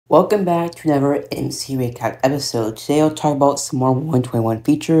Welcome back to another MC Recap episode. Today I'll talk about some more 121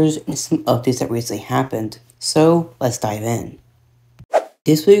 features and some updates that recently happened. So let's dive in.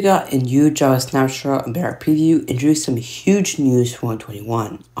 This week we got a new Java snapshot and better preview introduced some huge news for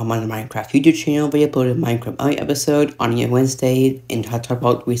 121. I'm on the Minecraft YouTube channel. We uploaded a Minecraft Only episode on a Wednesday and I talked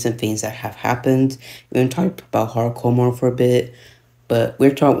about recent things that have happened. We even talked about hardcore more for a bit, but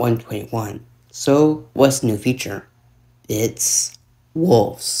we're talking 121. So what's the new feature? It's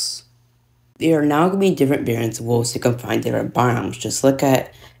wolves. There are now going to be different variants of wolves you can find different biomes. Just look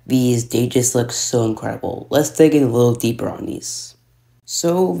at these, they just look so incredible. Let's dig in a little deeper on these.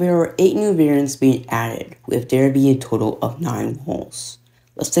 So there are 8 new variants being added, with there being a total of 9 wolves.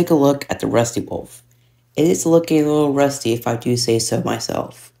 Let's take a look at the rusty wolf. It is looking a little rusty if I do say so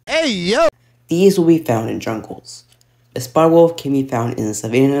myself. Hey yo! These will be found in jungles. The spotted wolf can be found in the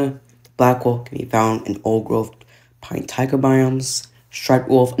savanna, the black wolf can be found in old growth pine taiga biomes, striped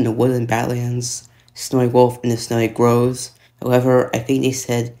wolf in the woodland badlands, snowy wolf in the snowy groves. However, I think they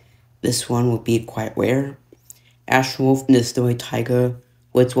said this one will be quite rare. Ash wolf in the snowy taiga,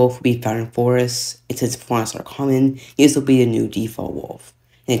 woods wolf will be found in forests, and since forests are common, these will be the new default wolf.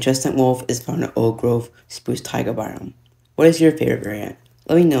 And the chestnut wolf is found in old growth spruce taiga biome. What is your favorite variant?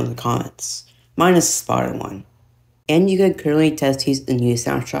 Let me know in the comments. Mine is the spotted one. And you can currently test these in the new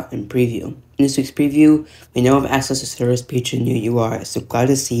snapshot and preview. In this week's preview, we now have access to service page and new UI, so glad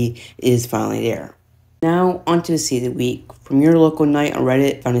to see it is finally there. Now, on to the seed of the week. From your local night on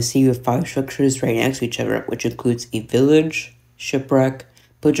Reddit, found a seed with 5 structures right next to each other, which includes a village, shipwreck,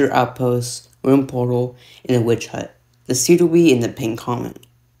 pillager outpost, room portal, and a witch hut. The seed will be in the pinned comment.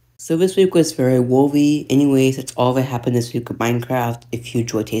 So this week was very wolvy. Anyways, that's all that happened this week with Minecraft. If you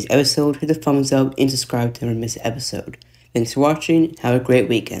enjoyed today's episode, hit the thumbs up and subscribe to never miss an episode. Thanks for watching, and have a great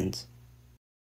weekend.